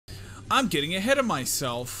I'm getting ahead of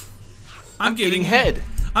myself. I'm getting head.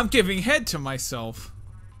 I'm giving head to myself.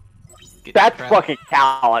 That's fucking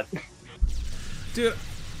talent. Dude,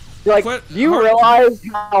 like, do you realize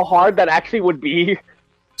how hard that actually would be?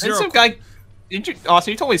 And some guy...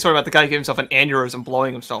 Austin, you told me a story about the guy giving himself an aneurysm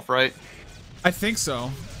blowing himself, right? I think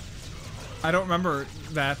so. I don't remember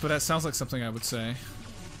that, but that sounds like something I would say.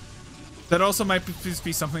 That also might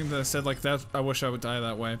be something that I said like that. I wish I would die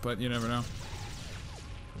that way, but you never know.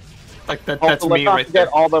 Like that's me right there.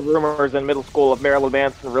 All the rumors in middle school of Marilyn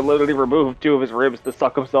Manson literally removed 2 of his ribs to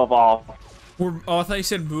suck himself off. Oh, I thought you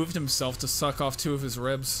said moved himself to suck off 2 of his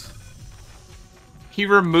ribs. He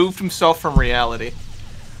removed himself from reality.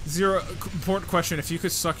 Zero, important question. If you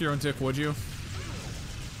could suck your own dick, would you?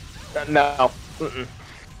 No.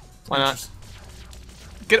 Why not?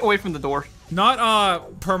 Get away from the door.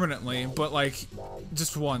 Not, permanently, but, like,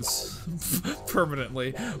 just once.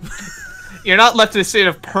 Permanently. You're not left in a state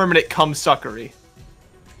of permanent cum-suckery.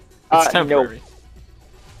 It's temporary. No.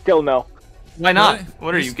 Still no. Why not? Really?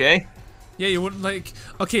 What are you, gay? Yeah, you wouldn't, like...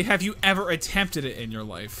 Okay, have you ever attempted it in your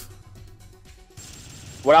life?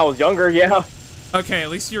 When I was younger, yeah. Okay, at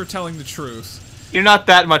least you're telling the truth. You're not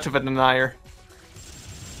that much of a denier.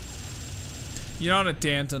 You're not a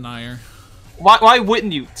damn denier. Why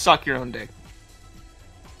wouldn't you suck your own dick?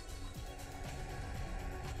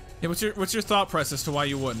 Yeah, what's your thought process as to why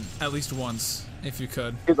you wouldn't? At least once, if you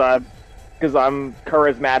could. Because I'm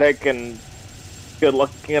charismatic and good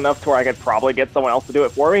looking enough to where I could probably get someone else to do it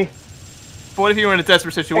for me. But what if you were in a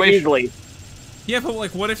desperate situation? Easily. Yeah, but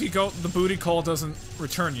like, what if the booty call doesn't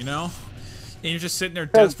return? You know, and you're just sitting there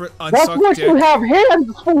desperate, unsucked That's what dick. you have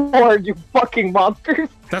hands for, you fucking monsters.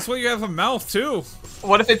 That's why you have a mouth too.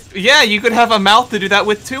 What if it's you could have a mouth to do that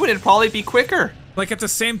with too, and it'd probably be quicker. Like at the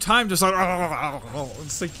same time, just like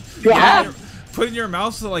it's like put in your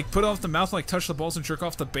mouth to like put off the mouth and like touch the balls and jerk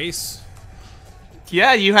off the base.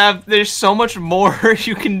 Yeah, there's so much more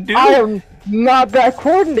you can do. I am not that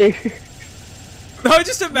coordinated. No, I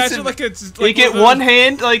just imagine like it's like you get one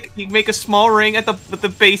hand, like you make a small ring at the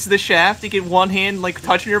base of the shaft. You get one hand like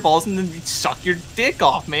touching your balls, and then you suck your dick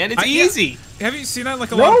off, man. It's easy. Have you seen that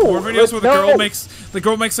like a lot of porn videos where the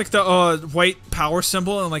girl makes like the white power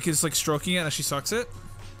symbol and like is like stroking it as she sucks it?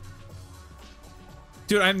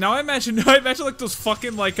 Dude, I imagine like those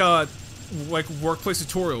fucking like workplace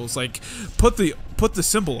tutorials, like put the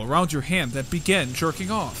symbol around your hand that begin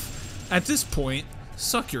jerking off. At this point,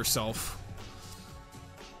 suck yourself.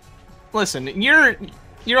 Listen, you're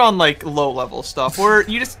on like low level stuff where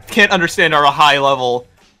you just can't understand our high level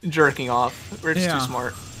jerking off. We're just too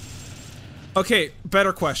smart. Okay,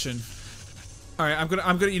 better question. All right, I'm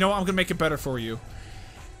gonna you know what, I'm gonna make it better for you.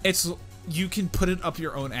 It's you can put it up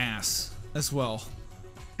your own ass as well.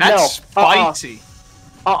 That's spicy.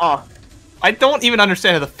 I don't even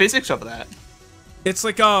understand the physics of that. It's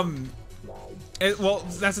like well,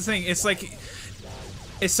 that's the thing. It's like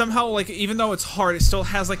it's somehow like even though it's hard, it still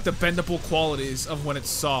has like the bendable qualities of when it's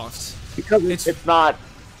soft. Because it's not.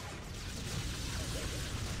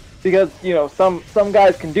 Because you know some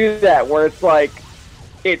guys can do that where it's like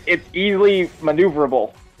it's easily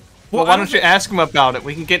maneuverable. Well, why don't you ask them about it?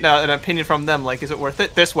 We can get an opinion from them. Like, is it worth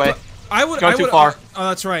it? This way. I would go too far. Oh,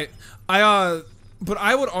 that's right. But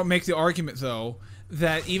I would make the argument though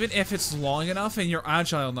that even if it's long enough and you're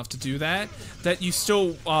agile enough to do that, that you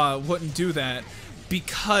still wouldn't do that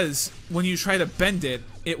because when you try to bend it,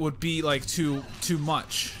 it would be like too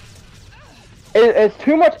much. It's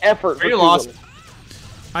too much effort. Are you lost?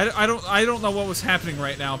 I don't know what was happening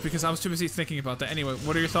right now because I was too busy thinking about that. Anyway,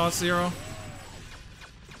 what are your thoughts, Zero?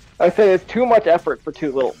 I say it's too much effort for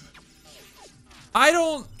too little. I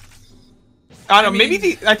don't know.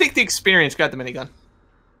 Maybe I think the experience got the minigun.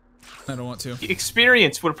 I don't want to. The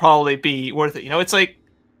experience would probably be worth it. You know, it's like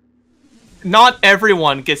not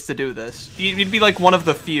everyone gets to do this. You'd be like one of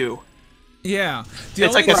the few. Yeah,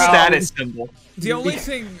 it's like a status symbol. The only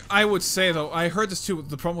thing I would say though, I heard this too.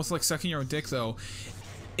 The problem with like sucking your own dick though,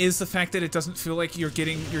 is the fact that it doesn't feel like you're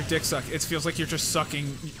getting your dick sucked. It feels like you're just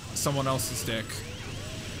sucking someone else's dick.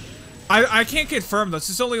 I can't confirm this.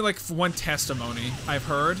 It's only like one testimony I've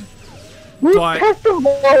heard. But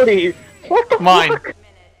testimony? What the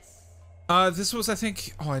fuck? This was, I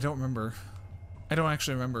think... Oh, I don't remember. I don't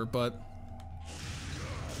actually remember, but...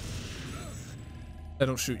 I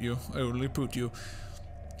don't shoot you. I only put you.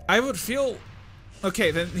 I would feel...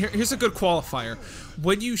 Okay, then here's a good qualifier.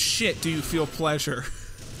 When you shit, do you feel pleasure?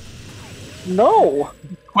 No.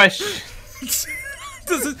 Question.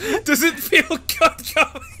 Does it feel good,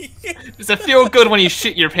 Joey? Does it feel good when you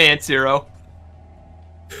shit your pants, Zero?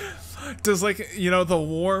 Does, like, you know, the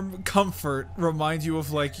warm comfort remind you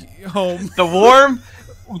of, like, home? The warm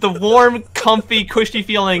the warm, comfy, cushy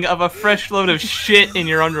feeling of a fresh load of shit in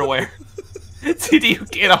your underwear. Did you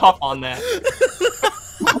get off on that?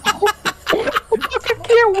 I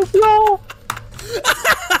can't with y'all.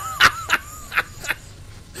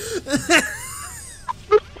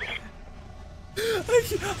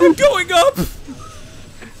 I'm going up.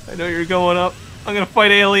 I know you're going up. I'm gonna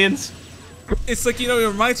fight aliens. It's like, you know, it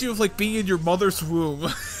reminds you of like being in your mother's womb.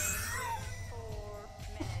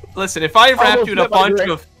 Listen, if I wrapped you in a hit my bunch brain.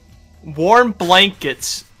 of warm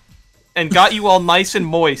blankets and got you all nice and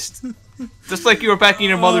moist, just like you were back in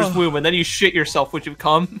your mother's womb, and then you shit yourself, would you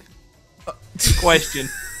come? Question.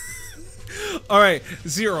 Alright,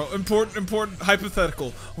 Zero. Important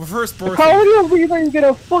hypothetical. Reverse birthing. How many of these are you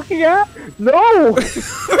gonna fucking ask? No!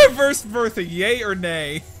 Reverse birthing, yay or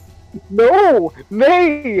nay? No!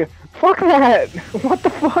 Nay! Fuck that! What the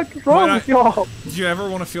fuck is wrong Why with y'all? Do you ever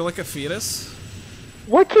want to feel like a fetus?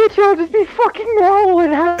 Why can't y'all just be fucking normal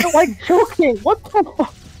and have like joking? What the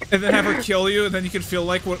fuck? And then have her kill you, and then you can feel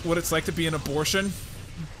like what it's like to be an abortion?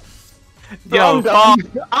 Yo, I'm done.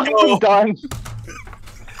 I'm done.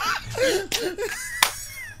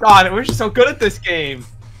 God, we're so good at this game.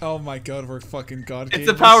 Oh my god, we're fucking god It's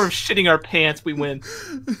the power of shitting our pants. We win.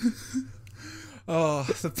 Oh,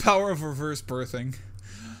 the power of reverse birthing.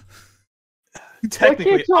 Why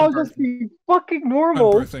Technically, can't y'all just be fucking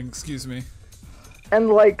normal? Unbirthing, excuse me. And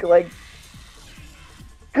like,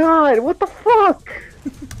 God, what the fuck?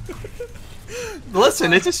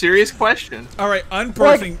 listen, it's a serious question. Alright,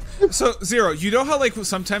 unbirthing. So, Zero, you know how, like,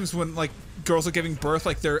 sometimes when, like, girls are giving birth,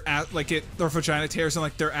 like, their vagina tears and,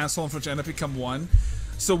 like, their asshole and vagina become one?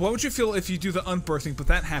 So what would you feel if you do the unbirthing, but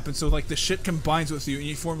that happens, so, like, the shit combines with you and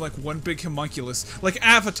you form, like, one big homunculus? Like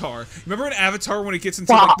Avatar. Remember in Avatar when it gets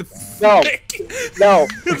into, like, the... No. No.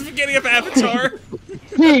 the beginning of Avatar?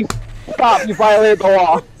 Please, stop, you violated the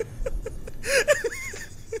law.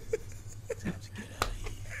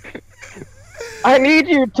 I need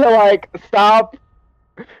you to, like, stop.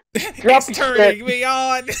 Drop It's your turning shit. me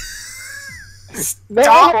on!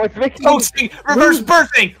 No, it's making Toasting, reverse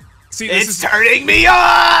birthing. See, this It's is turning me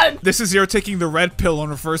on. this is Zero taking the red pill on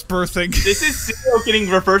reverse birthing. This is Zero getting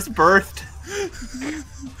reverse birthed.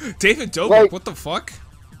 David Dobrik, Like- what the fuck?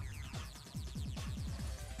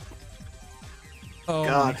 Oh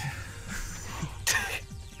God. my-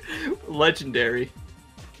 Legendary.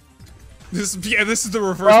 This is the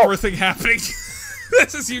reverse Well- birthing happening.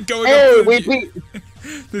 This is you going Hey, up. we beat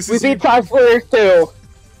This we is you, beat Time Splitters too.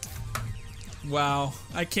 wow,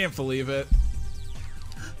 I can't believe it.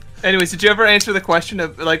 Anyways, did you ever answer the question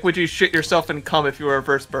of, like, would you shit yourself and cum if you were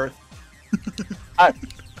reverse birth?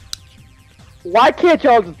 Why can't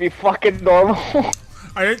y'all just be fucking normal?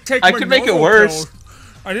 I didn't take. I my could make it normal worse. pill.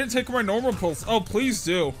 I didn't take my normal pills. Oh, please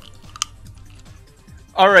do.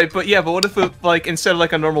 Alright, but yeah, but what if, it, like, instead of,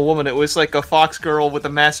 like, a normal woman, it was, like, a fox girl with a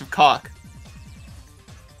massive cock?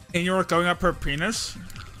 And you were going up her penis.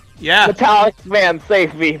 Yeah. Metallic man,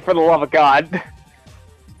 save me for the love of God!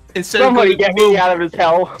 Instead Somebody of get going, me out of his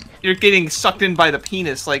hell! you're getting sucked in by the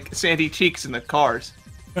penis, like Sandy Cheeks in the Cars.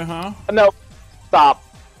 Uh huh. No, stop,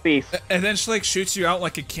 peace. And then she like shoots you out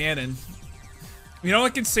like a cannon. You know,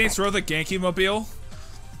 like in Saints Row, the Genki Mobile.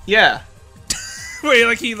 Yeah.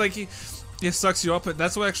 Wait, he sucks you up, but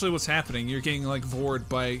that's what actually what's happening. You're getting like vored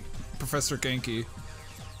by Professor Genki.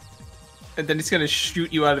 And then he's gonna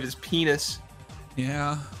shoot you out of his penis.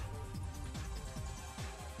 Yeah.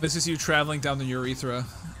 This is you traveling down the urethra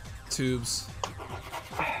tubes.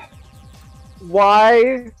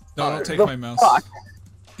 Why? No, don't take the my mouse. fuck?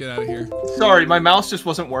 Get out of here. Sorry, my mouse just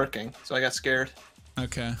wasn't working, so I got scared.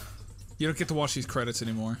 Okay. You don't get to watch these credits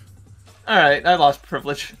anymore. Alright, I lost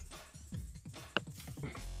privilege.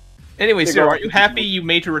 Anyway, Figure Sarah, out- are you happy you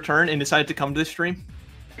made your return and decided to come to this stream?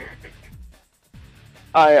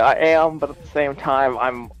 I am, but at the same time,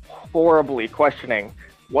 I'm horribly questioning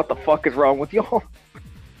what the fuck is wrong with y'all.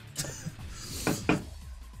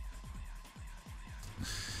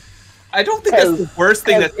 I don't think that's the worst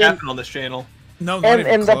thing that's in- happened on this channel. No, not And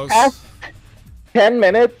even in the close. past 10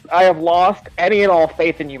 minutes, I have lost any and all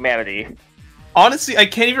faith in humanity. Honestly, I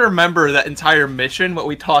can't even remember that entire mission, what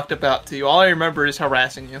we talked about to you. All I remember is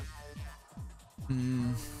harassing you.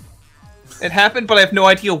 It happened, but I have no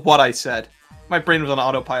idea what I said. My brain was on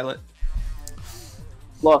autopilot.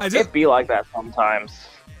 Look, I just- it be like that sometimes.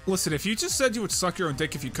 Listen, if you just said you would suck your own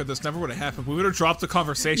dick if you could, this never would have happened. We would have dropped the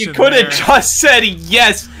conversation. You could have there. just said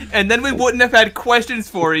yes, and then we wouldn't have had questions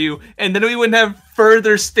for you, and then we wouldn't have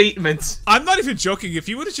further statements. I'm not even joking. If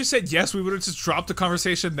you would have just said yes, we would have just dropped the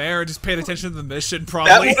conversation there and just paid attention to the mission, That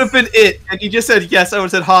probably. would have been it. And you just said yes, I would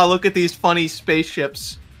have said, ha, look at these funny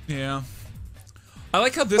spaceships. Yeah. I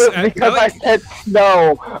like how this. Because I said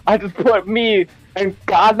snow, I just put me and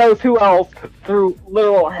God knows who else through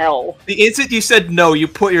literal hell. The instant you said no, you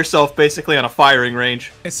put yourself basically on a firing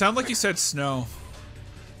range. It sounded like you said snow.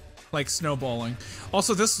 Like snowballing.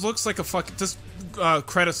 Also, this looks like a this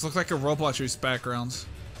credits look like a Roblox Juice background.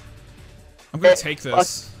 I'm gonna take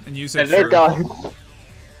this and use it. And it does.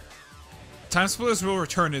 Time Splitters will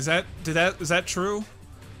return. Is that true?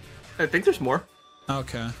 I think there's more.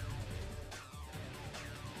 Okay.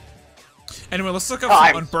 Anyway, let's look up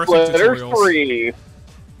Time some unbirthing Splitters tutorials. 3.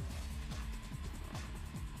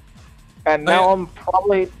 And now I'm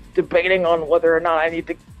probably debating on whether or not I need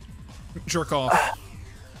to Jerk off.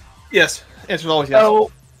 Yes. Answer's always yes.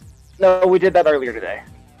 No, we did that earlier today.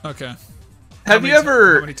 Okay. How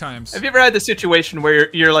many times? Have you ever had the situation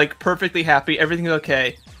where you're like perfectly happy, everything's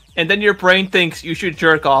okay, and then your brain thinks you should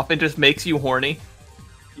jerk off and just makes you horny?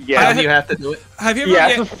 Yeah. And you have to do it. Have you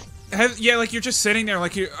ever? Yeah. Yeah, like you're just sitting there,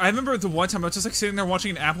 like I remember the one time I was just like sitting there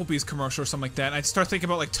watching an Applebee's commercial or something like that, and I start thinking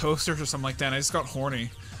about like toasters or something like that, and I just got horny.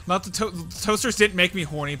 Not the toasters didn't make me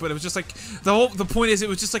horny, but it was just like the point is it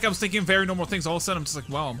was just like I was thinking very normal things. All of a sudden I'm just like,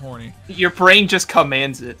 wow, I'm horny. Your brain just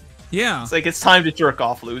commands it. Yeah. It's like it's time to jerk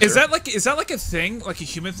off, loser. Is that like a thing, like a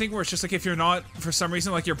human thing, where it's just like if you're not for some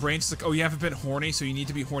reason like your brain's like, oh, you haven't been horny, so you need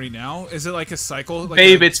to be horny now? Is it like a cycle? Like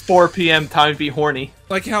Babe, it's 4 p.m. Time to be horny.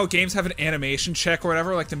 Like how games have an animation check or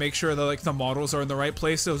whatever, like to make sure that like the models are in the right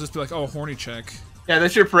place. It'll just be like, oh, horny check. Yeah,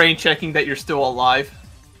 that's your brain checking that you're still alive.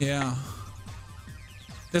 Yeah.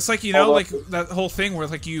 It's like, you know, like that whole thing where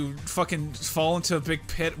like you fucking fall into a big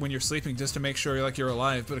pit when you're sleeping just to make sure you're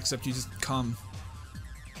alive, but except you just come.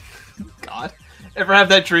 God. Ever have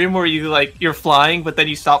that dream where you're flying, but then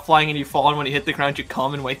you stop flying and you fall, and when you hit the ground you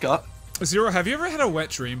come and wake up? Zero, have you ever had a wet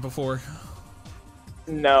dream before?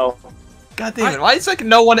 No. God damn it, why is like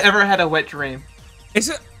no one ever had a wet dream? Is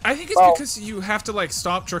it? I think it's because you have to like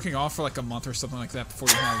stop jerking off for like a month or something like that before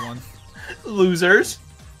you have one. Losers.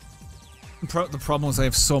 The problem is I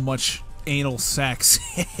have so much anal sex.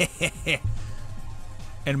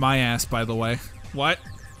 And my ass, by the way. What?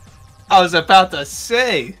 I was about to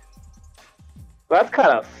say. That's kind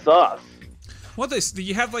of sus. What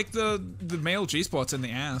you have like the male G spots in the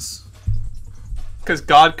ass. Because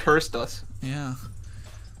God cursed us. Yeah.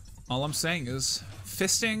 All I'm saying is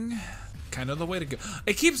fisting, kind of the way to go.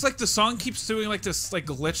 It keeps like the song keeps doing like this like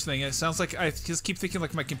glitch thing. It sounds like I just keep thinking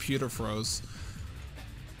like my computer froze.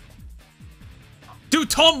 Dude,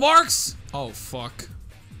 Tom Marks! Oh fuck.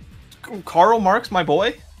 Karl Marx, my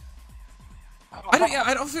boy.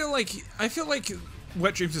 I feel like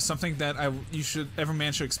wet dreams is something that every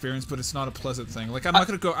man should experience, but it's not a pleasant thing. Like I'm not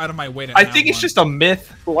gonna go out of my way to. I think it's just a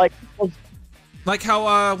myth. Like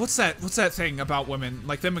how what's that thing about women,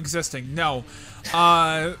 like them existing? No,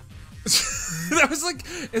 that was like,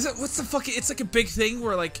 what's the fucking? It's like a big thing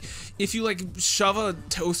where like if you like shove a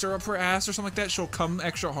toaster up her ass or something like that, she'll come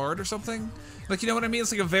extra hard or something. Like, you know what I mean?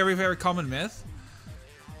 It's like a very, very common myth.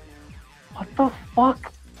 What the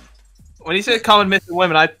fuck? When you said common myth in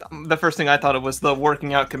women, the first thing I thought of was the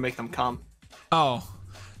working out can make them come. Oh,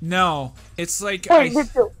 no, it's like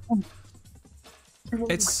it's.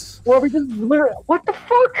 Well, we just literally. What the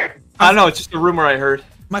fuck? I don't know. It's just a rumor I heard.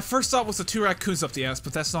 My first thought was the 2 raccoons up the ass,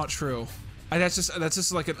 but that's not true. That's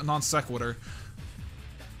just like a non sequitur.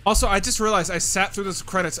 Also, I just realized I sat through those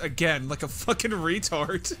credits again like a fucking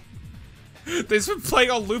retard. They've been playing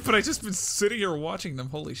on loop, and I've just been sitting here watching them.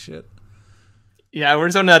 Holy shit. Yeah, we're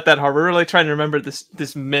zoning out that hard. We're really trying to remember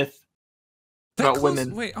this myth about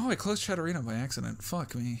women. Wait, I closed Chatterino by accident.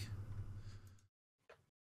 Fuck me.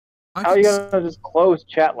 How are you gonna just close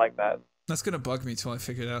chat like that? That's gonna bug me till I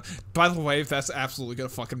figure it out. By the way, that's absolutely gonna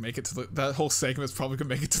fucking make it to that whole segment's probably gonna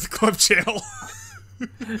make it to the club channel.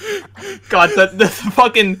 God, the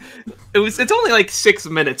fucking it's only like 6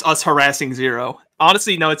 minutes us harassing Zero.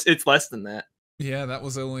 Honestly, no, it's less than that. Yeah, that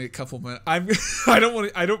was only a couple minutes. I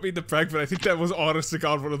don't mean to brag, but I think that was honest to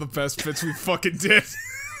God one of the best bits we fucking did.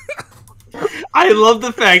 I love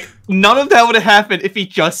the fact none of that would have happened if he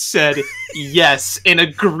just said yes and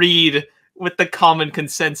agreed with the common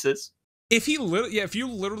consensus. If you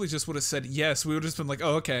literally just would have said yes, we would have just been like,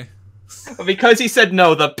 oh, okay. Because he said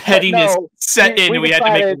no, the pettiness set in and we had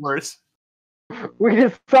to make it worse. We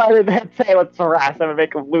decided that say let's harass him and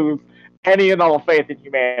make him lose any and all faith in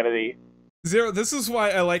humanity. Zero, this is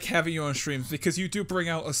why I like having you on streams, because you do bring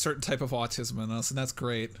out a certain type of autism in us, and that's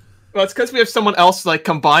great. Well, it's because we have someone else to, like,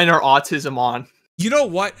 combine our autism on. You know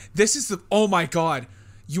what? This is the... Oh my god.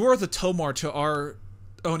 You are the Tomar to our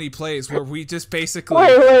Oni Plays, where we just basically...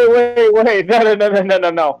 Wait.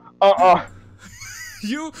 No.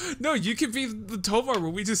 You could be the Tomar where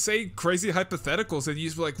we just say crazy hypotheticals and you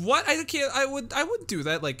just be like, what? I can't. I wouldn't do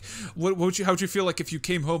that. Like, what would you? How would you feel like if you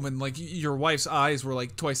came home and like your wife's eyes were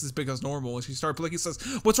like twice as big as normal and she started blinking? Says,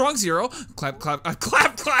 "What's wrong, Zero?" Clap, clap,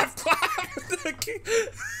 clap, clap, clap.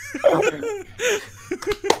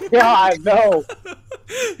 Yeah, I know.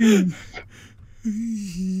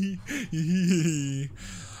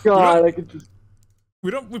 God, I could just. We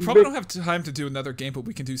probably don't have time to do another game, but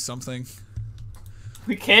we can do something.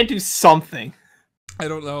 We can do something. I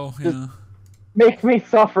don't know. Yeah. Make me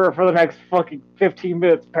suffer for the next fucking 15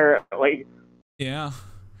 minutes, apparently. Yeah.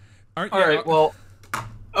 Alright, well,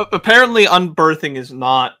 apparently unbirthing is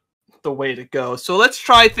not the way to go. So let's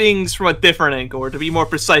try things from a different angle, or to be more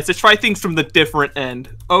precise, let's try things from the different end.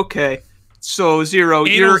 Okay. So, Zero,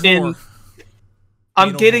 you're in...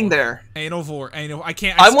 I'm getting there. Anal vor. I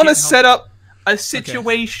can't... I want to set up a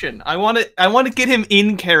situation. Okay. I want to get him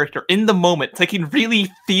in character, in the moment, so I can really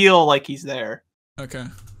feel like he's there. Okay.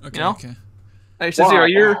 Okay. You know? Okay. Alright, so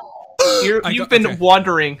Zero, you've been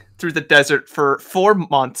wandering through the desert for 4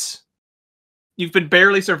 months. You've been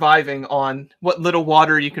barely surviving on what little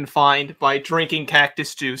water you can find by drinking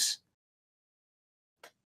cactus juice.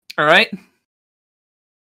 Alright?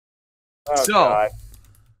 Oh, so, God.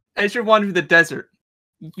 as you're wandering the desert,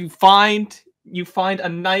 you find a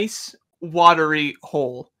nice watery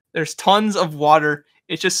hole. There's tons of water.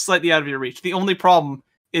 It's just slightly out of your reach. The only problem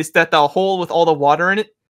is that the hole with all the water in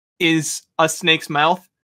it is a snake's mouth,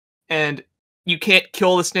 and you can't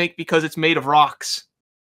kill the snake because it's made of rocks.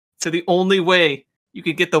 So the only way you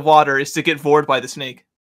can get the water is to get vored by the snake.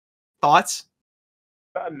 Thoughts?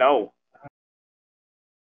 No.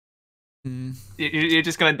 You're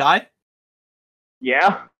just gonna die?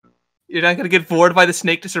 Yeah? You're not gonna get vored by the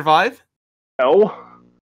snake to survive? No.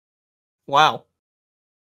 Wow.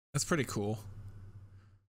 That's pretty cool.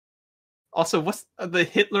 Also, what's the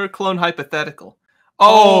Hitler clone hypothetical?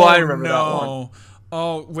 Oh, I remember no. that one.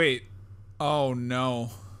 Oh, wait. Oh,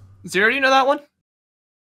 no. Zero, do you know that one?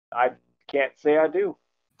 I can't say I do.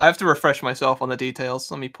 I have to refresh myself on the details.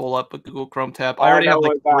 Let me pull up a Google Chrome tab. I already have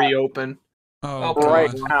like 3 open. Oh, God.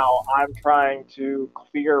 Right now, I'm trying to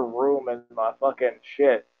clear room in my fucking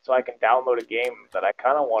shit so I can download a game that I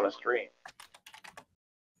kind of want to stream.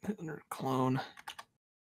 Hitler clone.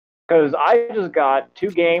 Because I just got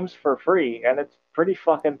 2 games for free, and it's pretty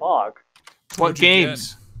fucking pog. What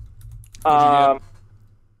games? I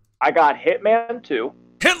got Hitman 2.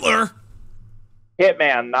 Hitler!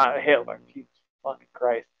 Hitman, not Hitler. Jesus fucking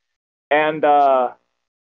Christ. And,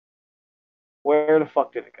 where the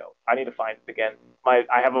fuck did it go? I need to find it again. I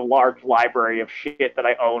have a large library of shit that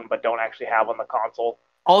I own but don't actually have on the console.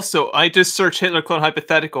 Also, I just searched Hitler clone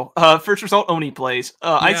hypothetical. First result, Oni plays.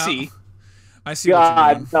 I see. I see what you're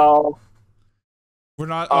God, doing. no. We're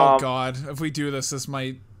not... Oh, God. If we do this, this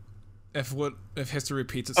might... If history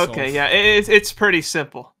repeats itself. Okay, yeah, it's pretty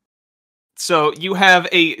simple. So, you have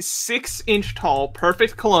a 6-inch tall,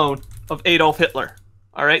 perfect clone of Adolf Hitler.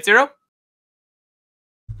 Alright, Zero?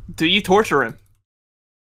 Do you torture him?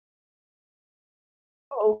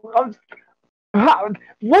 Oh,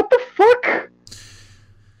 what the fuck?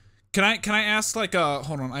 Can I ask, like,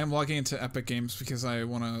 hold on, I am logging into Epic Games because I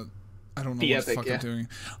don't know what the fuck I'm doing.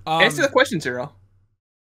 Answer the question, Zero.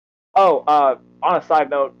 Oh, on a side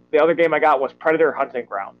note, the other game I got was Predator Hunting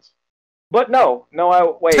Grounds. But no,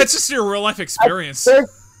 wait. That's just your real life experience.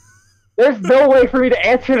 There's no way for me to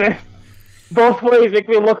answer this. Both ways make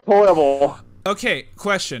me look horrible. Okay,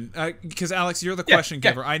 question. Because Alex, you're the question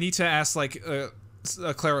giver. I need to ask, like, a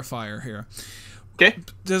clarifier here. Okay.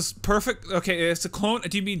 Does perfect... Okay, it's a clone.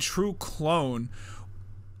 Do you mean true clone?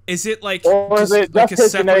 Is it, like... Or is it just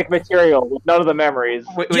his genetic material with none of the memories?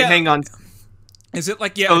 Wait, hang on. Is it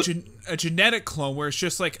like, a genetic clone where it's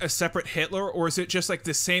just like a separate Hitler, or is it just like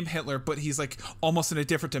the same Hitler, but he's like almost in a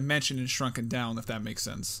different dimension and shrunken down, if that makes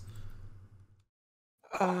sense?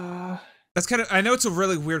 That's kind of... I know it's a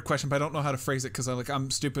really weird question, but I don't know how to phrase it because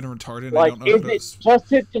I'm stupid and retarded. And like, I don't know is it just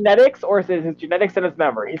his genetics, or is it his genetics and his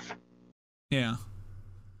memories? Yeah.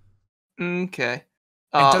 Okay.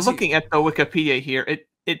 Looking at the Wikipedia here,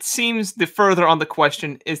 it seems the further on the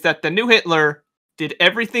question is that the new Hitler did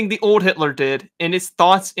everything the old Hitler did in his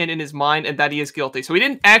thoughts and in his mind, and that he is guilty. So he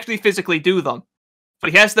didn't actually physically do them,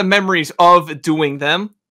 but he has the memories of doing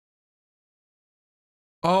them.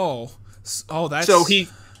 Oh, that's... So he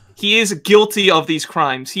is guilty of these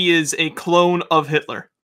crimes. He is a clone of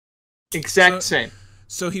Hitler. Exact same.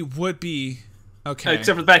 So he would be... Okay.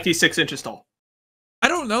 Except for the fact he's 6 inches tall. I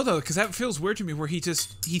don't know, though, because that feels weird to me, where he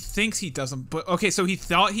thinks he does them. But, okay, so he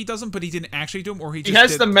thought he does them, but he didn't actually do them, or he just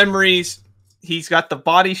has the memories. He's got the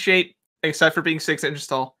body shape, except for being 6 inches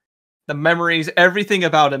tall. The memories, everything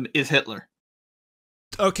about him is Hitler.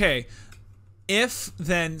 Okay, if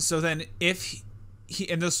he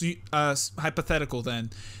in this hypothetical, then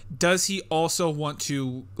does he also want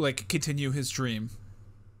to like continue his dream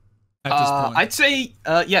at this point? I'd say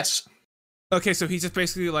yes. Okay, so he's just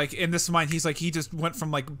basically like in this mind, he's like he just went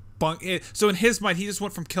from like so in his mind he just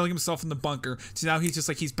went from killing himself in the bunker to now he's just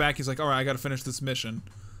like he's back. He's like, all right, I got to finish this mission.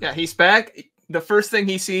 Yeah, he's back. The first thing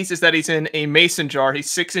he sees is that he's in a mason jar. He's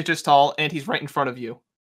 6 inches tall, and he's right in front of you.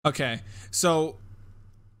 Okay, so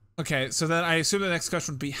then I assume the next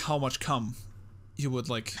question would be how much cum you would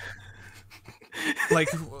like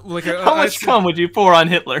How much cum would you pour on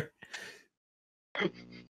Hitler?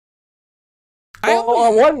 Well,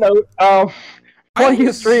 on one note,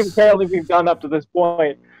 funniest stream apparently we've done up to this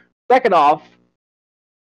point. Second off,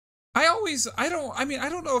 I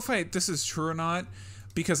don't know if this is true or not,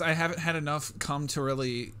 because I haven't had enough cum to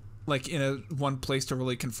really, like, in one place to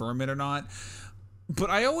really confirm it or not. But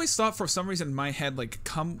I always thought for some reason in my head, like,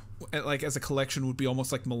 cum, like, as a collection would be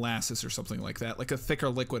almost like molasses or something like that. Like a thicker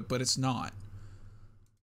liquid, but it's not.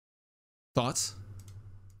 Thoughts?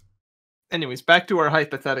 Anyways, back to our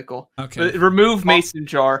hypothetical. Okay. Remove mason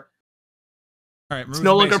jar. All right. It's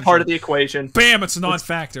no longer part of the equation. Bam! It's a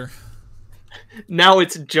non-factor. Now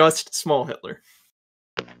it's just small Hitler.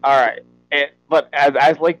 all right. But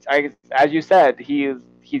as you said, he's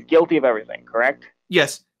guilty of everything, correct?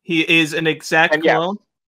 Yes, he is an exact And yes. clone.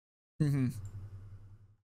 Mm-hmm.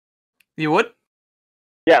 You would?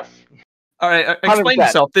 Yes. All right, explain 100%.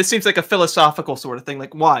 yourself. This seems like a philosophical sort of thing.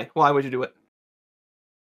 Like, why? Why would you do it?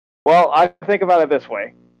 Well, I think about it this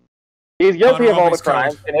way: he's guilty of all the Honorable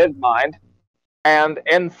crimes code. in his mind, and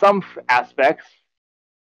in some aspects,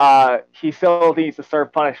 he still needs to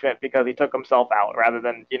serve punishment because he took himself out rather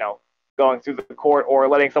than going through the court or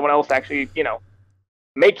letting someone else actually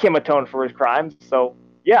make him atone for his crimes. So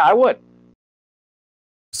yeah, I would.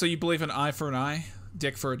 So you believe an eye for an eye,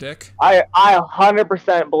 dick for a dick? I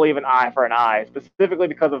 100% believe an eye for an eye, specifically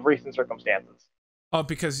because of recent circumstances. Oh,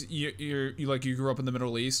 because you grew up in the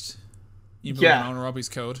Middle East. You believe Yeah. in Hammurabi's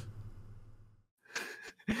code.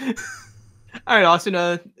 All right,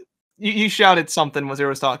 Austin. You shouted something when Zero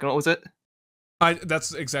was talking. What was it?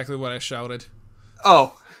 That's exactly what I shouted.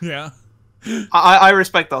 Oh, Yeah. I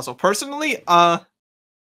respect also. Personally, I'm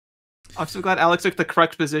so glad Alex took the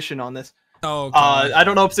correct position on this. Oh, God. I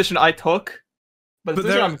don't know what position I took, but the But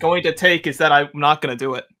position there- I'm going to take is that I'm not going to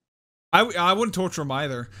do it. I wouldn't torture him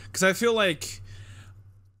either, because I feel like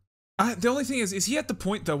the only thing is he at the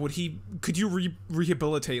point though? Could you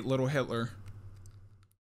rehabilitate little Hitler?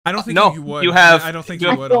 I don't think no, you would. you have- I don't think you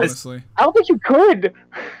you have- would, honestly. I don't think you could.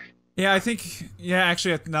 Yeah, I think. Yeah,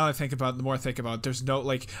 actually, now that I think about it, the more I think about it, there's no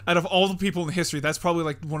like out of all the people in history, that's probably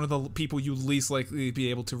like one of the people you least likely be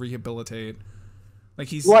able to rehabilitate. Like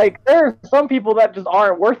he's Like, there are some people that just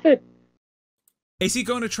aren't worth it. Is he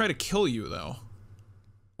going to try to kill you though,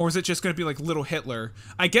 or is it just going to be like little Hitler?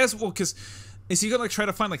 I guess. Well, because is he going to like try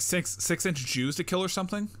to find like 6-inch Jews to kill or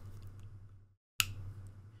something?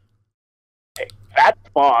 That's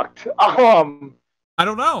fucked. I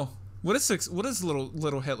don't know. What is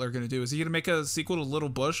little Hitler going to do? Is he going to make a sequel to Little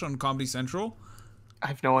Bush on Comedy Central? I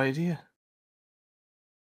have no idea.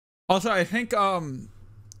 Also, I think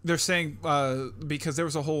they're saying because there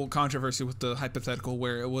was a whole controversy with the hypothetical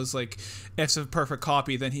where it was like if it's a perfect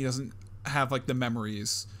copy, then he doesn't have like the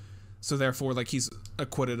memories, so therefore like he's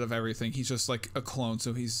acquitted of everything. He's just like a clone,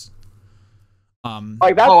 so he's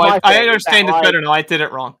Like that's Oh, my I thing, understand that, it like, better now. I did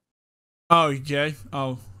it wrong. Oh yeah.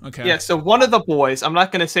 Oh okay. Yeah, so one of the boys, I'm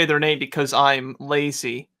not going to say their name because I'm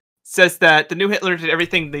lazy, says that the new Hitler did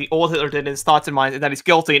everything the old Hitler did in his thoughts and minds and that he's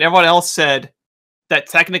guilty, and everyone else said that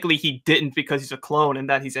technically he didn't because he's a clone and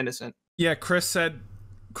that he's innocent. Yeah, Chris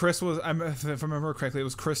was. If I remember correctly, it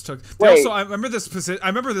was Chris took. Wait. Also, I remember this. I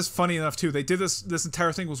remember this funny enough too. They did this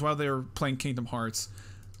entire thing was while they were playing Kingdom Hearts.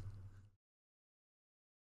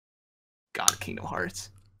 God, Kingdom Hearts.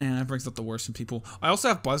 And that brings up the worst in people. I also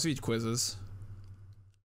have BuzzFeed quizzes.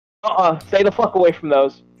 Stay the fuck away from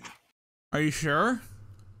those. Are you sure?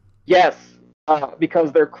 Yes,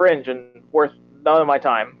 because they're cringe and worth none of my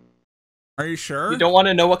time. Are you sure? You don't want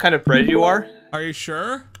to know what kind of bread you are? Are you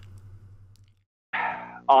sure?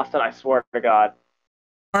 Austin, I swear to God.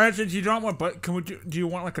 All right, do you not want? But do you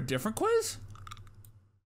want like a different quiz?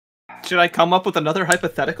 Should I come up with another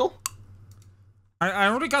hypothetical? I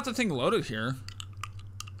already got the thing loaded here.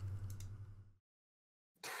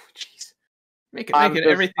 Jeez. Make it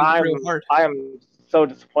everything real hard. I am so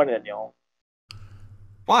disappointed in y'all.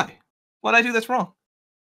 Why? What'd I do that's wrong?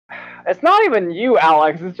 It's not even you,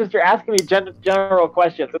 Alex. It's just you're asking me general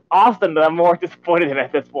questions. It's Austin that I'm more disappointed in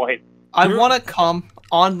at this point. I want to come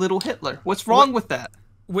on little Hitler. What's wrong with that?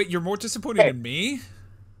 Wait, you're more disappointed in me?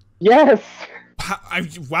 Yes.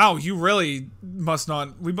 Wow, you really must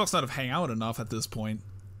not. We must not have hang out enough at this point.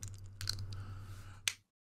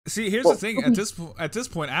 See, here's the thing. At this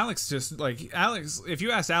point, Alex just if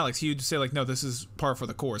you asked Alex, he'd say like, "No, this is par for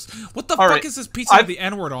the course." What the fuck is this pizza with the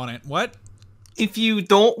N-word on it? What? If you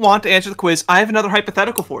don't want to answer the quiz, I have another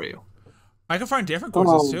hypothetical for you. I can find different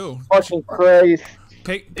quizzes too. Fucking Christ!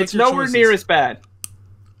 Pick it's your nowhere choices. near as bad.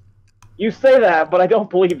 You say that, but I don't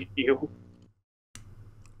believe you.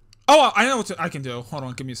 Oh, I know what I can do. Hold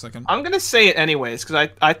on, give me a second. I'm gonna say it anyways because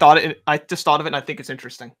I thought it. I just thought of it, and I think it's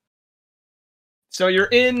interesting. So you're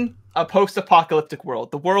in a post-apocalyptic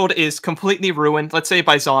world. The world is completely ruined, let's say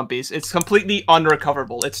by zombies. It's completely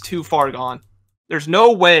unrecoverable. It's too far gone. There's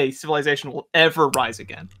no way civilization will ever rise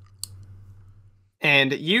again.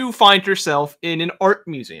 And you find yourself in an art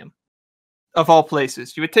museum, of all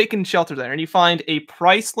places. You had taken shelter there, and you find a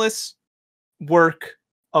priceless work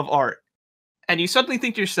of art. And you suddenly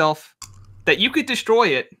think to yourself that you could destroy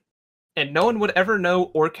it, and no one would ever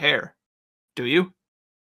know or care. Do you?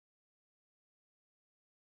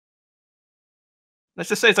 Let's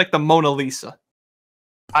just say it's like the Mona Lisa.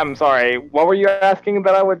 I'm sorry. What were you asking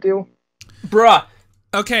that I would do? Bruh.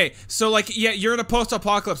 Okay, so like, yeah, you're in a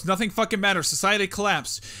post-apocalypse. Nothing fucking matters. Society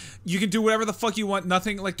collapsed. You can do whatever the fuck you want.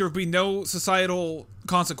 Nothing, like, there would be no societal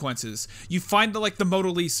consequences. You find the Mona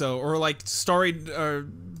Lisa or like Starry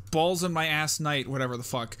Balls in My Ass Night, whatever the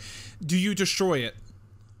fuck. Do you destroy it?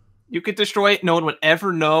 You could destroy it. No one would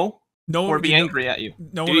ever know. No one or be angry at you.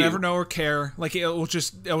 No one will ever know or care. Like it will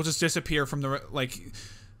just disappear from the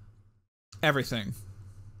everything.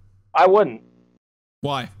 I wouldn't.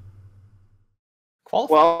 Why?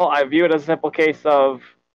 Well, I view it as a simple case of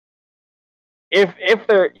even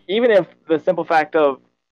if the simple fact of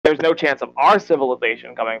there's no chance of our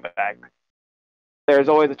civilization coming back, there's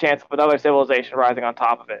always a chance of another civilization rising on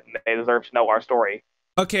top of it, and they deserve to know our story.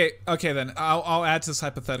 Okay, then I'll add to this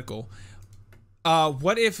hypothetical. How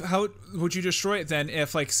would you destroy it then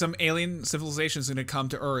if like some alien civilization is gonna come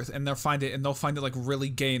to Earth and they'll find it like really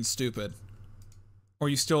gay and stupid? Or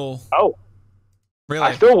you still? Oh, really?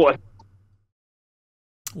 I still would.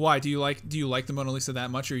 Why do you like the Mona Lisa that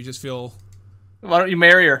much, or you just feel? Why don't you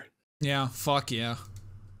marry her? Yeah, fuck yeah.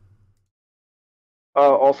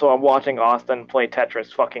 Also, I'm watching Austin play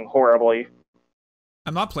Tetris fucking horribly.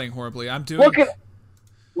 I'm not playing horribly. I'm doing.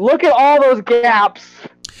 Look at all those gaps.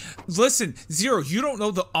 Listen, Zero, you don't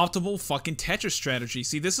know the optimal fucking Tetris strategy.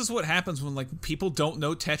 See, this is what happens when like people don't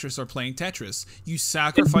know Tetris or playing Tetris. You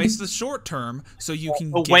sacrifice the short term so you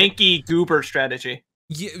can get wanky goober strategy.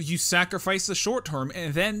 You sacrifice the short term,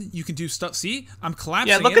 and then you can do stuff. See, I'm collapsing.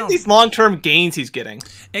 Yeah, look at these long-term gains he's getting.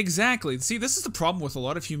 Exactly. See, this is the problem with a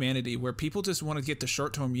lot of humanity, where people just want to get the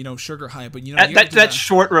short term, sugar high. But that's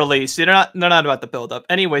short release. They're not about the build-up.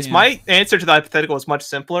 Anyways, my answer to the hypothetical is much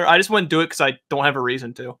simpler. I just wouldn't do it because I don't have a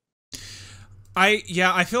reason to.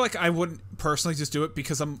 I feel like I wouldn't personally just do it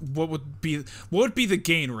because what would be the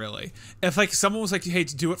gain really? If like someone was like, hey,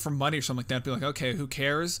 to do it for money or something like that, I'd be like, okay, who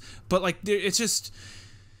cares? But like, it's just.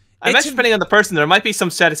 I'm actually depending on the person. There might be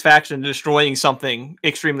some satisfaction in destroying something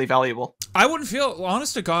extremely valuable. I wouldn't feel,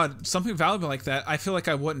 honest to God, something valuable like that. I feel like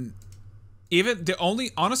I wouldn't. Even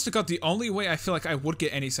honest to God, the only way I feel like I would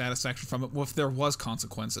get any satisfaction from it was if there was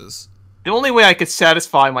consequences. The only way I could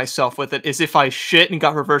satisfy myself with it is if I shit and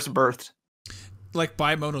got reverse birthed. Like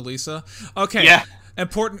by Mona Lisa? Okay. Yeah.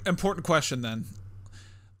 Important question then.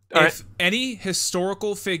 All if any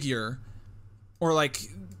historical figure or like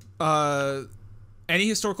any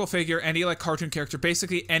historical figure, any like cartoon character,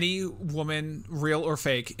 basically any woman, real or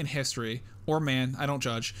fake, in history, or man, I don't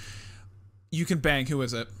judge, you can bang, who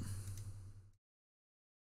is it?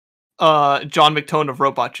 John McTone of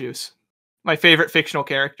Robot Juice. My favorite fictional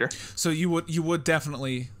character. So you would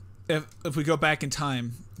definitely, if we go back in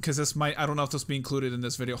time, because this might, I don't know if this will be included in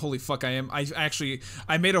this video. Holy fuck, I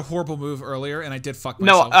made a horrible move earlier and I did fuck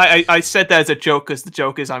myself. No, I said that as a joke because the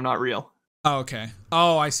joke is I'm not real. Oh, okay.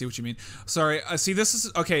 Oh, I see what you mean. Sorry. See, this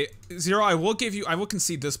is okay. Zero. I will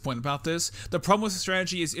concede this point about this. The problem with the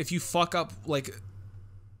strategy is if you fuck up, like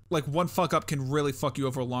one fuck up can really fuck you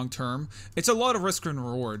over long term. It's a lot of risk and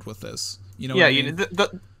reward with this. You know? Yeah. What I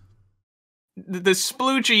mean? The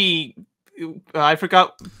sploogey. I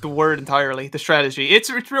forgot the word entirely. The strategy. It's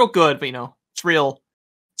real good, but it's real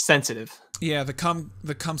sensitive. Yeah. The cum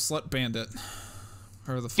slut bandit.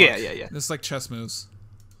 Or the fuck. Yeah. It's like chess moves.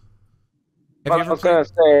 I was going to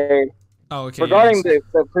say, regarding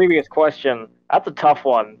the previous question, that's a tough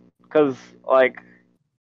one, because, like...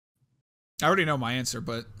 I already know my answer,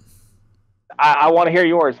 but... I want to hear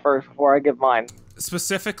yours first before I give mine.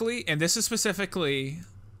 specifically, and this is specifically,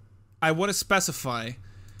 I want to specify,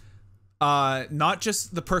 not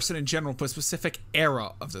just the person in general, but specific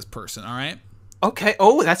era of this person. All right. Okay.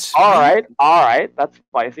 Oh, that's All right. That's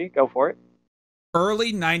spicy. Go for it.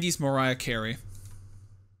 Early '90s Mariah Carey.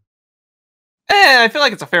 I feel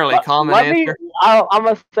like it's a fairly common answer. I'm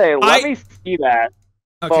gonna say, let me see that.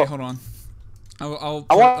 Okay, Well, hold on. I'm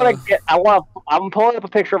pulling up a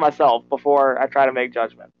picture of myself before I try to make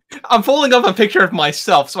judgment. I'm pulling up a picture of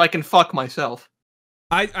myself so I can fuck myself.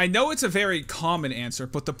 I know it's a very common answer,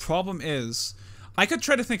 but the problem is, I could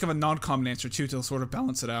try to think of a non-common answer too to sort of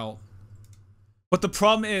balance it out. But the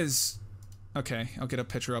problem is, okay, I'll get a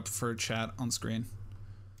picture up for chat on screen.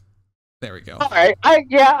 There we go. All right,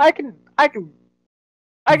 I can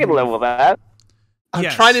live with that. I'm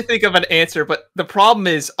trying to think of an answer, but the problem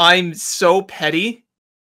is I'm so petty.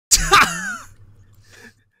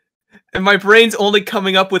 And my brain's only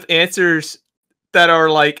coming up with answers that are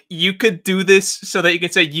like, you could do this so that you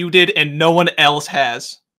can say you did and no one else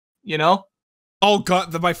has. You know? Oh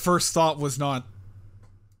god, my first thought was not.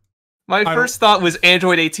 My first thought was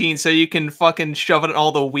Android 18, so you can fucking shove it at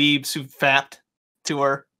all the weebs who fapped to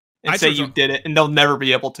her and say you did it, and they'll never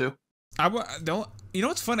be able to. Don't. You know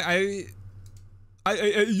what's funny? Sorry,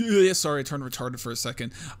 I turned retarded for a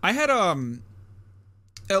second. I had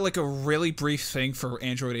like a really brief thing for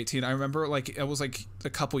Android 18. I remember like it was like a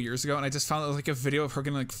couple years ago, and I just found like a video of her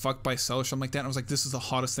getting like fucked by Cell or something like that. And I was like, this is the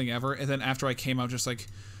hottest thing ever. And then after I came out, just like,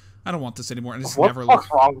 I don't want this anymore. And I just never looked.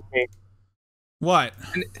 What's wrong with me? What?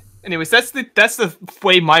 Anyways, that's the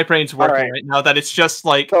way my brain's working right now. That it's just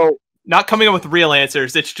like not coming up with real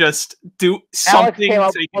answers. It's just do something.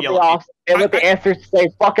 Alex came up with the answers to say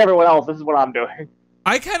fuck everyone else. This is what I'm doing.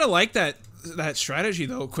 I kind of like that strategy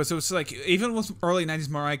though, because it was like even with early '90s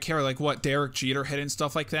Mariah Carey, like what Derek Jeter hit and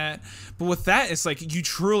stuff like that. But with that, it's like you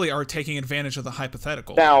truly are taking advantage of the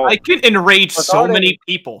hypothetical. Now, I could enrage so many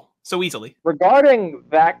people so easily. Regarding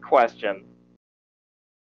that question,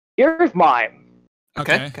 here's mine.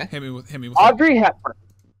 Okay. Hit me with Audrey Hepburn.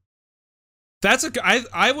 That's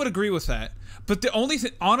I would agree with that. But the only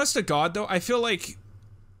thing, honest to God though, I feel like,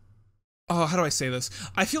 oh, how do I say this?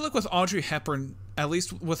 I feel like with Audrey Hepburn, at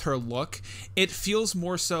least with her look, it feels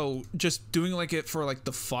more so just doing like it for like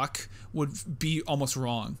the fuck would be almost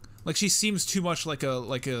wrong. Like she seems too much like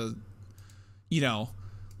a, you know,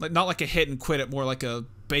 like not like a hit and quit it, more like a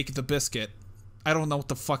bake the biscuit. I don't know what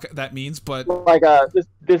the fuck that means, but like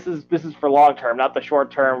this is for long term, not the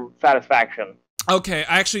short term satisfaction. Okay,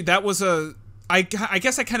 actually that was I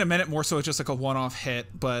guess I kind of meant it more so it's just like a one-off hit,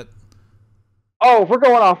 but oh, if we're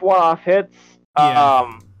going off one-off hits,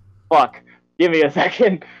 yeah. Fuck. Give me a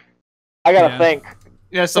second. I gotta think.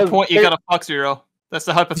 Yeah, it's the point you gotta fuck Zero. That's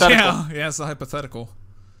the hypothetical. Yeah, it's the hypothetical.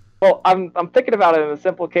 Well, I'm thinking about it in the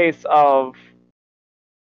simple case of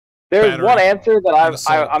there's one answer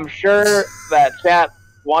that I'm sure that chat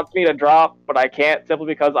wants me to drop, but I can't simply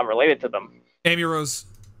because I'm related to them. Amy Rose.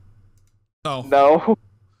 Oh. No.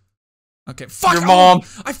 Okay. Fuck your mom.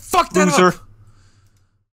 I fucked that up.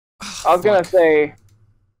 I was gonna say.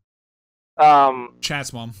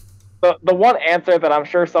 Chat's mom. The one answer that I'm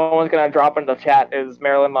sure someone's gonna drop in the chat is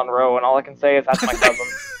Marilyn Monroe, and all I can say is that's my cousin.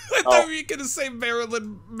 I thought you were gonna say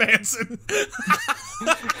Marilyn Manson.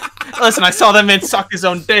 Listen, I saw that man suck his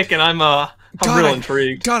own dick, and I'm real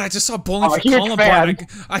intrigued. God, I just saw Bowling for Columbine.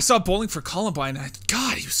 I saw Bowling for Columbine.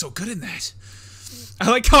 God, he was so good in that. I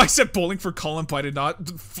like how I said Bowling for Columbine and not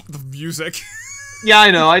the music. Yeah, I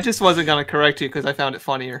know. I just wasn't gonna correct you because I found it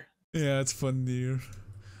funnier. Yeah, it's funnier.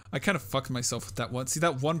 I kind of fucked myself with that one. See,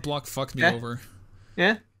 that one block fucked me over.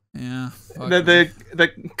 Yeah. Yeah.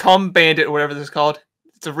 The cum bandit or whatever this is called.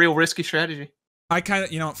 It's a real risky strategy. I kind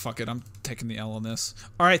of, you know what? Fuck it. I'm taking the L on this.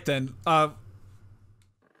 All right then.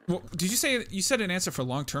 Did you say you said an answer for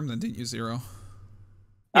long term? Then didn't you, Zero?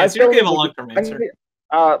 Yeah, Zero gave a long term answer.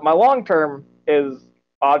 My long term is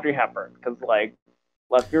Audrey Hepburn because, like,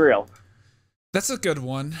 let's be real. That's a good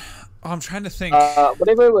one. Oh, I'm trying to think. But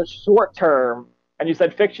if it was short term, and you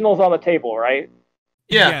said fictional's on the table, right?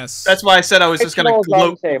 Yeah. Yes. That's why I said I was just gonna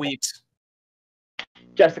gloat for weeks.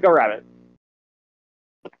 Jessica Rabbit.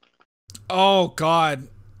 Oh God.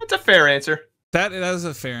 That's a fair answer. That is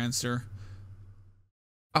a fair answer.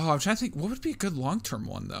 Oh, I'm trying to think. What would be a good long-term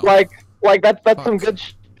one though? Like that's some good.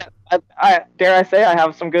 I dare I say I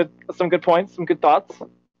have some good points, some good thoughts.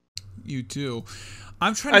 You do.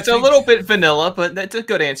 I'm trying to. It's a little bit vanilla, but that's a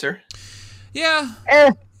good answer. Yeah.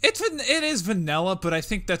 It is vanilla, but I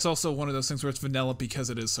think that's also one of those things where it's vanilla because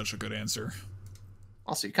it is such a good answer.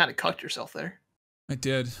 Also, you kind of cucked yourself there. I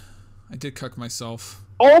did cuck myself.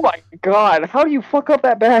 Oh my God! How do you fuck up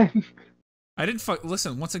that bad? I didn't fuck.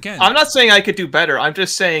 Listen, once again, I'm not saying I could do better. I'm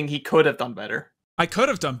just saying he could have done better. I could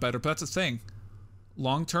have done better, but that's the thing.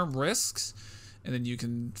 Long-term risks, and then you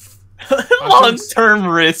can. Long-term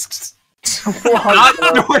risks. Not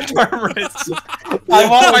short-term risks. I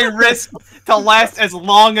want my risk to last as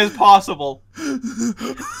long as possible.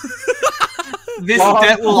 This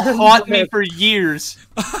debt will haunt me for years.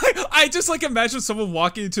 I just like imagine someone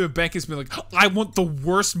walking into a bank and being like, "I want the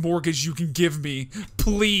worst mortgage you can give me,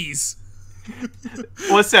 please."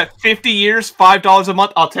 What's that? 50 years, $5 a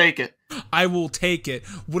month. I'll take it. I will take it.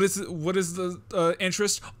 What is the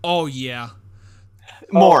interest? Oh yeah,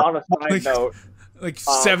 More. On a side note, like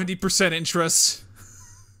 70% interest.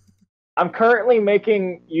 I'm currently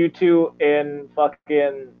making you two in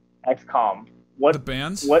fucking XCOM. What The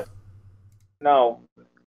band? What? No.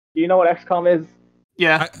 Do you know what XCOM is?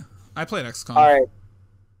 Yeah. I played XCOM. All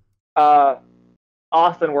right.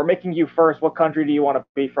 Austin, we're making you first. What country do you want to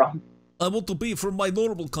be from? I want to be from my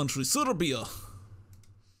normal country, Serbia.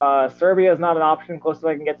 Serbia is not an option. Closest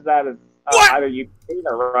I can get to that is either Ukraine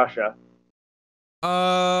or Russia.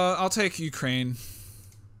 I'll take Ukraine.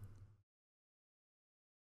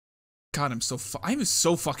 God, I'm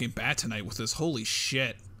so fucking bad tonight with this. Holy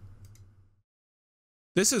shit.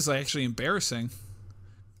 This is actually embarrassing.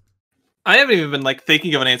 I haven't even been like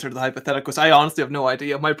thinking of an answer to the hypotheticals. I honestly have no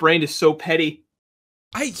idea. My brain is so petty.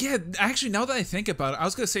 Yeah, actually, now that I think about it, I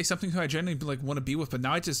was gonna say something who I genuinely like want to be with, but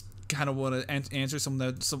now I just kind of want to answer something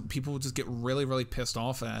that some people would just get really, really pissed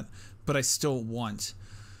off at, but I still want.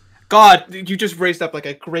 God, you just raised up like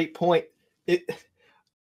a great point.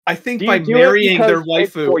 I think by marrying their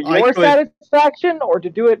waifu, for your satisfaction, or to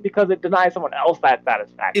do it because it denies someone else that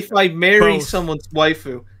satisfaction. If I marry Both. someone's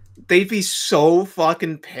waifu, they'd be so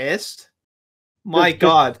fucking pissed. My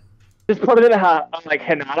God. Just put it in like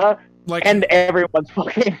Hinata, Like, and everyone's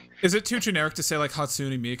fucking. is it too generic to say like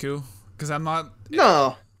Hatsune Miku? Because I'm not.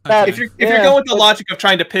 No. Okay. If you're going with the logic of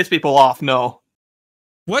trying to piss people off, no.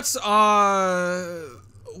 What's the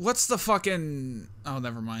fucking? Oh,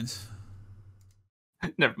 never mind.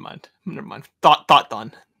 Never mind. Thought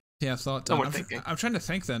done. Yeah, thought No done. more thinking. I'm trying to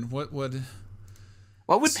think. Then what would?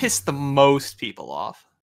 What would piss the most people off?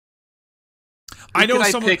 I know Who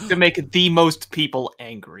could someone pick to make the most people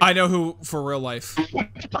angry. I know who for real life.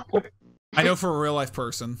 I know for a real life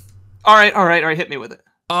person. All right. Hit me with it.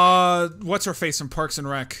 What's her face from Parks and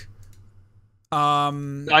Rec?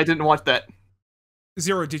 I didn't want that.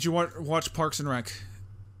 Zero. Did you watch Parks and Rec?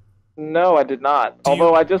 No, I did not.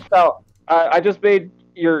 Although I just felt I just made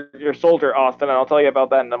your soldier, Austin, and I'll tell you about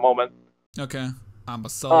that in a moment. Okay, I'm a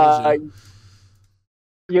soldier.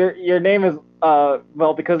 Your name is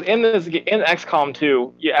well, because in XCOM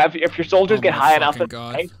 2, if your soldiers get high enough in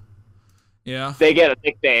rank, yeah, they get a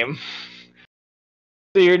nickname.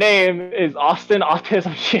 So your name is Austin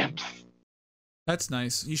Autism Chips. That's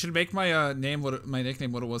nice. You should make my my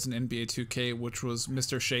nickname what it was in NBA 2K, which was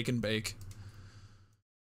Mr. Shake and Bake.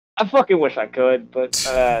 I fucking wish I could,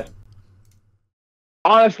 but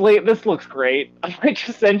honestly, this looks great. I might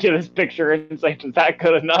just send you this picture and say, is that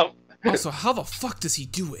good enough? Also, how the fuck does he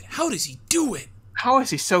do it? How does he do it? How is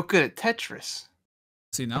he so good at Tetris?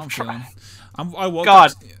 See, now I'm feeling. I woke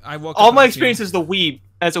God, up, I woke all up my experience as a weeb,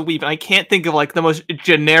 and I can't think of like the most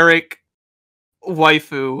generic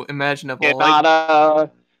waifu imaginable. Hinata,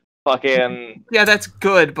 fucking. Yeah, that's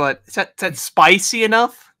good, but is that spicy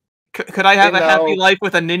enough? Could I have a happy life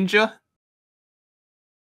with a ninja?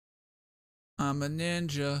 I'm a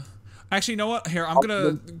ninja. Actually, you know what? Here, I'm I'm gonna.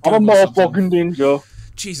 a motherfucking ninja.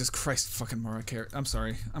 Jesus Christ, fucking Mariah Carey. I'm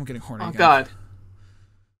sorry. I'm getting horny. Oh again. God.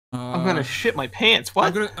 I'm gonna shit my pants. What?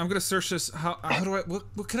 I'm gonna search this. How do I?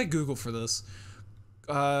 What can I Google for this?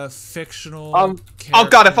 Fictional. Oh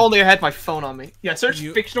God! If only I had my phone on me. Yeah, search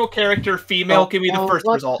fictional character female. Give me the first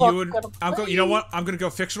result. You would. You know what? I'm gonna go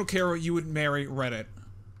fictional character you would marry Reddit.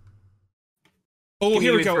 Oh,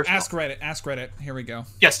 here we go. Ask Reddit. Ask Reddit. Here we go.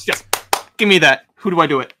 Yes. Give me that. Who do I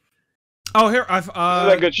do it? Oh, here I've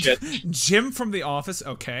that good shit. Jim from The Office.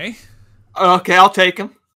 Okay. Okay, I'll take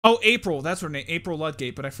him. Oh, April. That's her name. April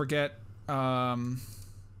Ludgate. But I forget. What's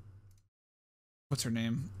her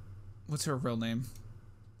name? What's her real name?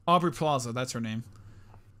 Aubrey Plaza. That's her name.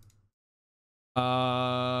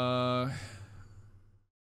 Oh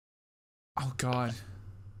God.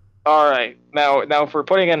 All right, now if we're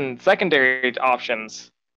putting in secondary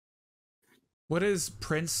options. What is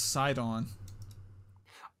Prince Sidon?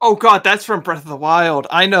 Oh God, that's from Breath of the Wild.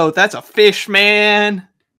 I know, that's a fish, man.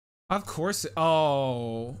 Of course.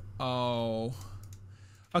 Oh.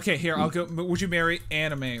 Okay, here I'll go. Would you marry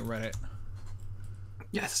anime Reddit?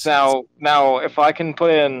 Yes. Now, if I can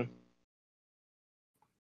put in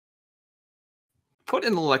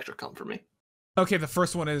Electrocom for me. Okay, the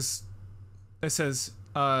first one is, it says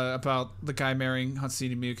about the guy marrying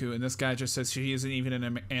Hatsune Miku, and this guy just says she isn't even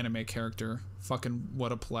an anime character. Fucking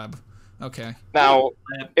what a pleb. Okay. Now,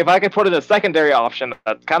 if I could put in a secondary option,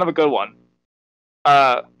 that's kind of a good one.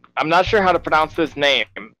 I'm not sure how to pronounce this name.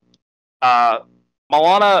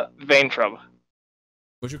 Milana Vaintrub.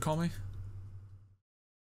 What'd you call me?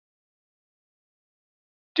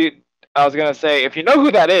 Dude, I was gonna say, if you know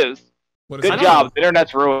who that is, What is good it? job. The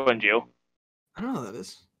internet's ruined you. I don't know who that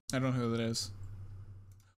is. I don't know who that is.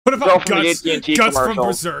 What Girl about from the Guts? AT&T Guts from commercial.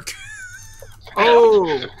 Berserk.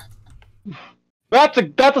 Oh, That's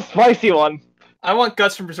a spicy one. I want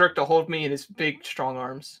Guts from Berserk to hold me in his big, strong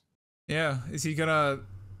arms. Yeah, is he gonna...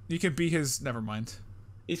 You can be his... Never mind.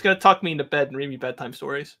 He's gonna tuck me into bed and read me bedtime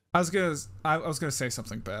stories. I was gonna say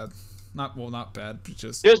something bad. Not bad, but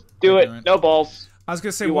just Do ignorant. it. No balls. I was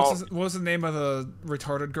gonna say, You what was the name of the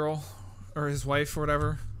retarded girl? Or his wife, or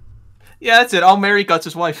whatever? Yeah, that's it. I'll marry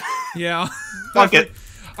Guts' wife. Yeah. Fuck it.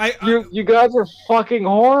 You guys are fucking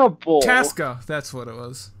horrible. Casca, that's what it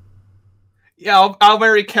was. Yeah, I'll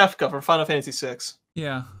marry Kefka from Final Fantasy VI.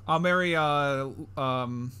 Yeah. I'll marry, I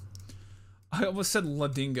almost said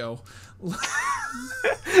Ladingo.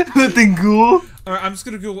 The Dingle. Alright, I'm just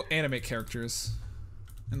gonna Google anime characters.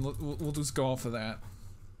 And we'll just go off of that.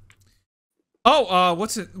 Oh,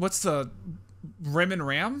 what's the... Rim and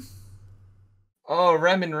Ram? Oh,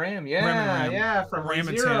 Rem and Ram. Yeah, Rem and Ram. yeah, from Ram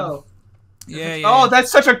and Zero. Yeah, yeah. Oh,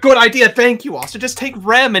 that's such a good idea. Thank you, Austin. Just take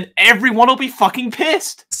Rem and everyone will be fucking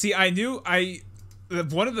pissed. See,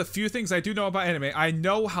 one of the few things I do know about anime, I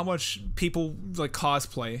know how much people like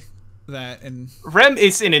cosplay that, and Rem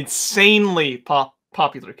is an insanely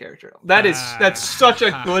popular character. That's such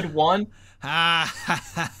a good one. God,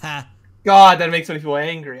 that makes me feel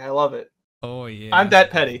angry. I love it. Oh yeah. I'm that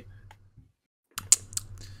petty.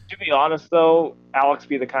 To be honest, though, Alex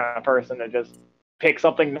be the kind of person to just pick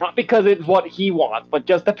something not because it's what he wants, but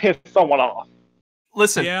just to piss someone off.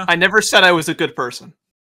 Listen, Yeah. I never said I was a good person.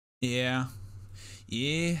 Yeah.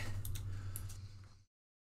 Yeah.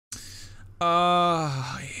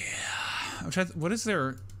 Yeah. I'm trying. What is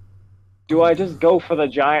there? Do I just go for the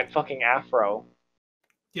giant fucking afro?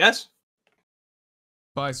 Yes?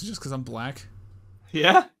 Oh, is it just because I'm black?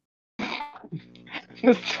 Yeah?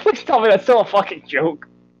 Please tell me that's still a fucking joke.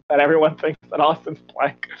 That everyone thinks that Austin's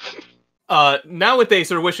black. Nowadays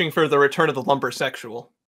they're wishing for the return of the lumbersexual.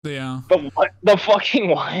 Yeah. The what? The fucking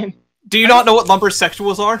what? Do you not know what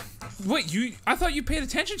lumbersexuals are? Wait, I thought you paid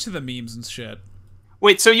attention to the memes and shit.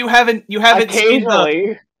 Wait, so you haven't seen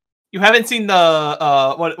Occasionally.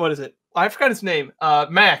 the what is it? I forgot his name.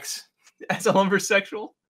 Max as a lumbersexual.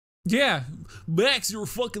 Yeah, Max, you're a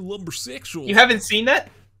fucking lumbersexual. You haven't seen that?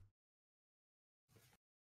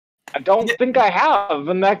 I don't think I have,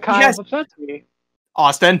 and that kind of upsets me.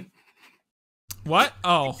 Austin. What?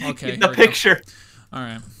 Oh, okay. The picture. All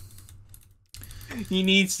right. He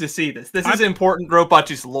needs to see this. This is important Robot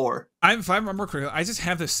Juice lore. If I remember correctly, I just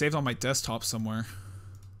have this saved on my desktop somewhere.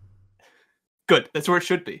 Good. That's where it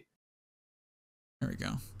should be. There we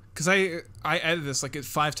go. Because I edited this like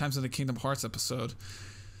 5 times in the Kingdom Hearts episode.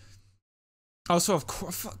 Also, of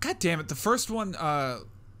course, god damn it, the first one, I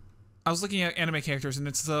was looking at anime characters, and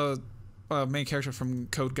it's the main character from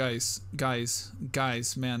Code Guys,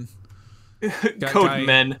 man. Code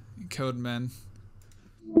Men. Code Men.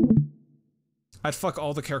 I'd fuck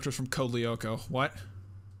all the characters from Code Lyoko. What?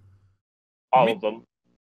 All of them.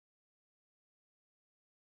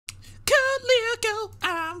 Code Lyoko,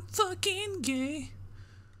 I'm fucking gay.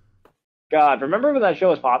 God, remember when that show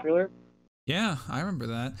was popular? Yeah, I remember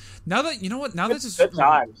that. Now that, you know what, now that it's... Good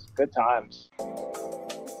times. Good times.